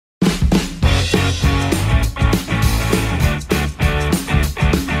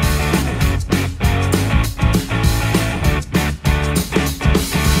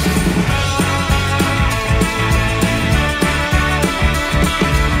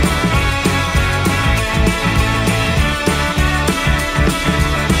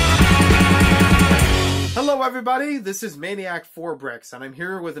everybody, this is Maniac4Bricks, and I'm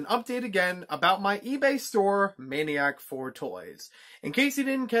here with an update again about my eBay store, Maniac4Toys. In case you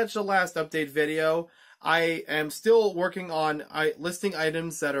didn't catch the last update video, I am still working on listing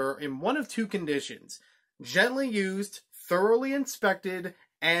items that are in one of two conditions. Gently used, thoroughly inspected,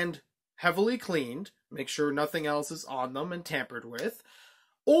 and heavily cleaned. Make sure nothing else is on them and tampered with.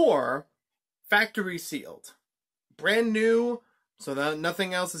 Or factory sealed. Brand new, so that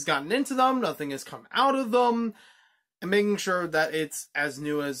nothing else has gotten into them, nothing has come out of them, and making sure that it's as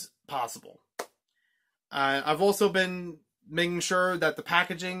new as possible. I've also been making sure that the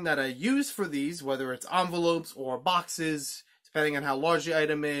packaging that I use for these, whether it's envelopes or boxes, depending on how large the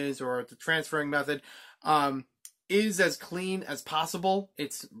item is or the transferring method, is as clean as possible.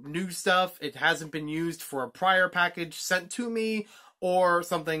 It's new stuff. It hasn't been used for a prior package sent to me or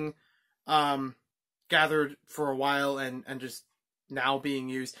something gathered for a while and just now being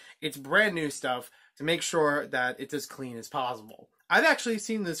used. It's brand new stuff to make sure that it's as clean as possible. I've actually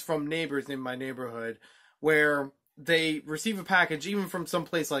seen this from neighbors in my neighborhood where they receive a package even from some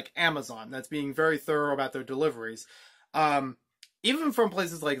place like Amazon that's being very thorough about their deliveries. Even from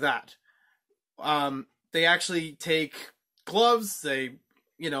places like that, they actually take gloves, they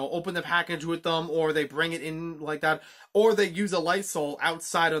open the package with them, or they bring it in like that, or they use a Lysol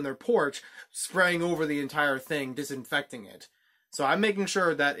outside on their porch, spraying over the entire thing, disinfecting it. So I'm making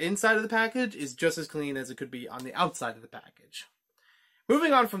sure that inside of the package is just as clean as it could be on the outside of the package.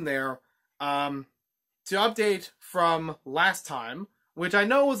 Moving on from there, to update from last time, which I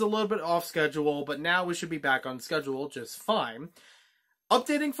know was a little bit off schedule, but now we should be back on schedule just fine.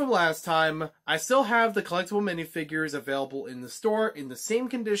 Updating from last time, I still have the collectible minifigures available in the store in the same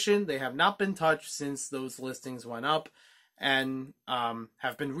condition. They have not been touched since those listings went up and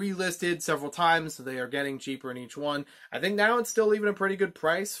have been relisted several times, so they are getting cheaper in each one. I think now it's still even a pretty good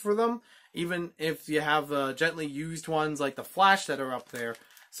price for them, even if you have gently used ones like the Flash that are up there.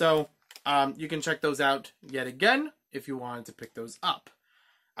 So you can check those out yet again if you wanted to pick those up.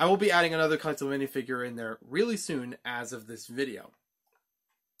 I will be adding another collectible minifigure in there really soon as of this video.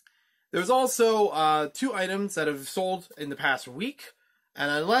 There's also 2 items that have sold in the past week, and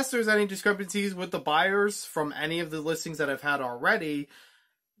unless there's any discrepancies with the buyers from any of the listings that I've had already,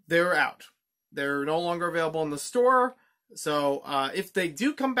 they're out. They're no longer available in the store, so if they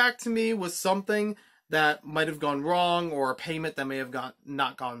do come back to me with something that might have gone wrong, or a payment that may have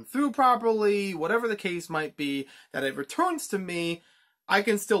not gone through properly, whatever the case might be, that it returns to me, I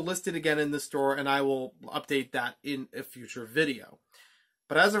can still list it again in the store, and I will update that in a future video.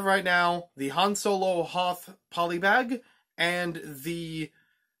 But as of right now, the Han Solo Hoth Polybag and the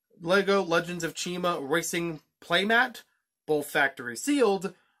LEGO Legends of Chima Racing Playmat, both factory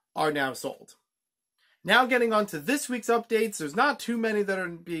sealed, are now sold. Now getting on to this week's updates, there's not too many that are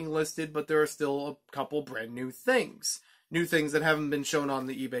being listed, but there are still a couple brand new things. New things that haven't been shown on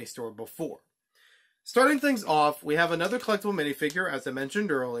the eBay store before. Starting things off, we have another collectible minifigure, as I mentioned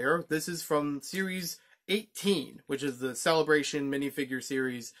earlier. This is from Series 18, which is the Celebration minifigure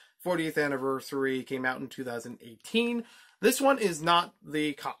series, 40th anniversary, came out in 2018. This one is not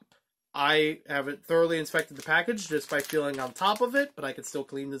the cop. I haven't thoroughly inspected the package just by feeling on top of it, but I could still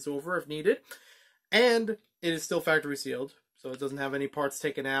clean this over if needed. And it is still factory sealed, so it doesn't have any parts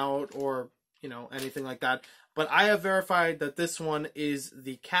taken out or, anything like that. But I have verified that this one is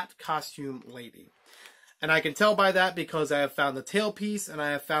the cat costume lady. And I can tell by that because I have found the tail piece and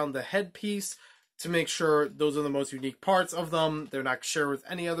I have found the head piece to make sure those are the most unique parts of them. They're not shared with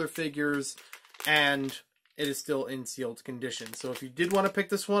any other figures, and it is still in sealed condition. So if you did want to pick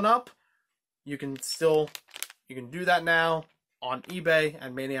this one up, you can do that now on eBay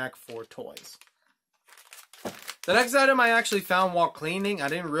and Maniac4Toys. The next item I actually found while cleaning. I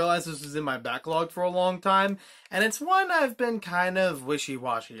didn't realize this was in my backlog for a long time, and it's one I've been kind of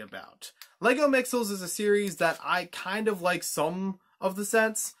wishy-washy about. LEGO Mixels is a series that I kind of like some of the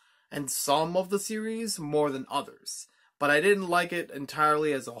sets and some of the series more than others. But I didn't like it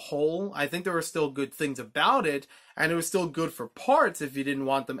entirely as a whole. I think there were still good things about it, and it was still good for parts if you didn't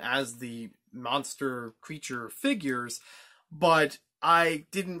want them as the monster creature figures, but I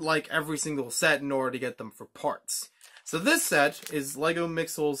didn't like every single set in order to get them for parts. So this set is LEGO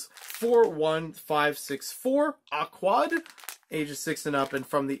Mixels 41564 Aquad, ages 6 and up, and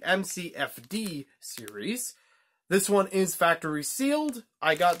from the MCFD series. This one is factory sealed.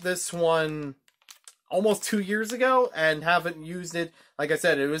 I got this one almost 2 years ago and haven't used it. Like I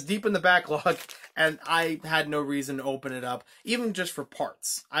said, it was deep in the backlog and I had no reason to open it up, even just for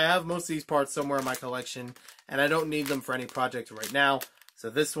parts. I have most of these parts somewhere in my collection and I don't need them for any project right now. So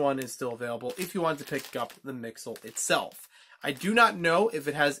this one is still available if you want to pick up the Mixel itself. I do not know if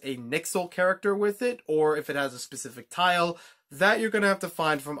it has a Nixel character with it or if it has a specific tile. That you're going to have to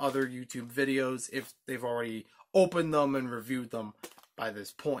find from other YouTube videos if they've already opened them and reviewed them by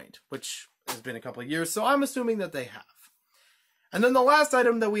this point, which has been a couple of years, so I'm assuming that they have. And then the last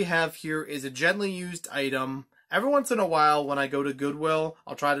item that we have here is a gently used item. Every once in a while, when I go to Goodwill,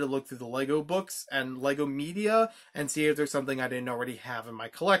 I'll try to look through the Lego books and Lego media and see if there's something I didn't already have in my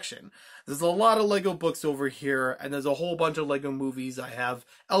collection. There's a lot of Lego books over here, and there's a whole bunch of Lego movies I have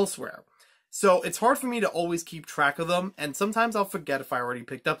elsewhere. So it's hard for me to always keep track of them, and sometimes I'll forget if I already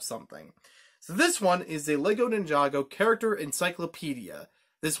picked up something. So this one is a Lego Ninjago Character Encyclopedia.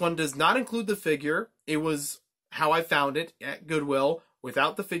 This one does not include the figure. It was how I found it at Goodwill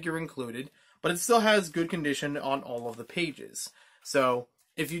without the figure included, but it still has good condition on all of the pages. So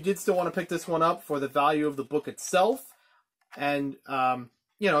if you did still want to pick this one up for the value of the book itself, and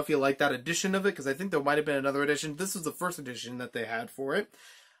you know, if you like that edition of it, because I think there might have been another edition. This was the first edition that they had for it.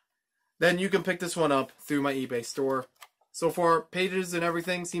 Then you can pick this one up through my eBay store. So far, pages and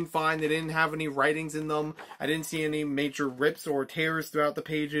everything seem fine. They didn't have any writings in them. I didn't see any major rips or tears throughout the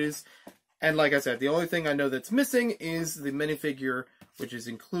pages. And like I said, the only thing I know that's missing is the minifigure, which is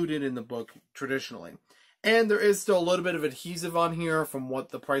included in the book traditionally. And there is still a little bit of adhesive on here from what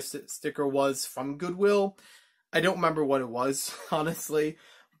the price sticker was from Goodwill. I don't remember what it was, honestly,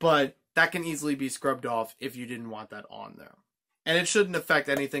 but that can easily be scrubbed off if you didn't want that on there. And it shouldn't affect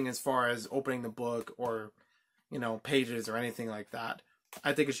anything as far as opening the book or, you know, pages or anything like that.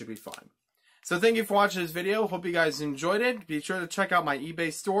 I think it should be fine. So thank you for watching this video. Hope you guys enjoyed it. Be sure to check out my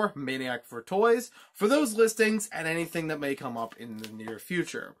eBay store, Maniac4Toys, for those listings and anything that may come up in the near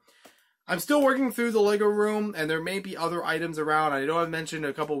future. I'm still working through the Lego room, and there may be other items around. I know I mentioned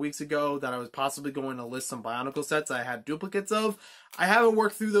a couple weeks ago that I was possibly going to list some Bionicle sets I had duplicates of. I haven't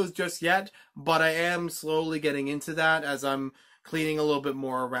worked through those just yet, but I am slowly getting into that as I'm cleaning a little bit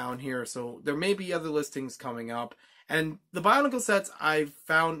more around here. So there may be other listings coming up. And the Bionicle sets, I've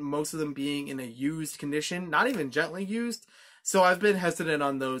found most of them being in a used condition, not even gently used. So I've been hesitant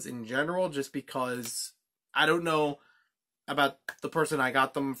on those in general, just because I don't know about the person I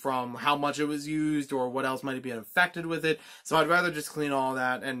got them from, how much it was used, or what else might have been affected with it. So I'd rather just clean all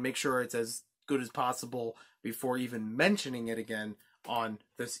that and make sure it's as good as possible before even mentioning it again on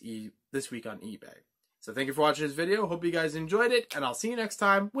this week on eBay. So thank you for watching this video. Hope you guys enjoyed it, and I'll see you next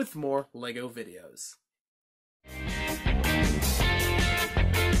time with more Lego videos.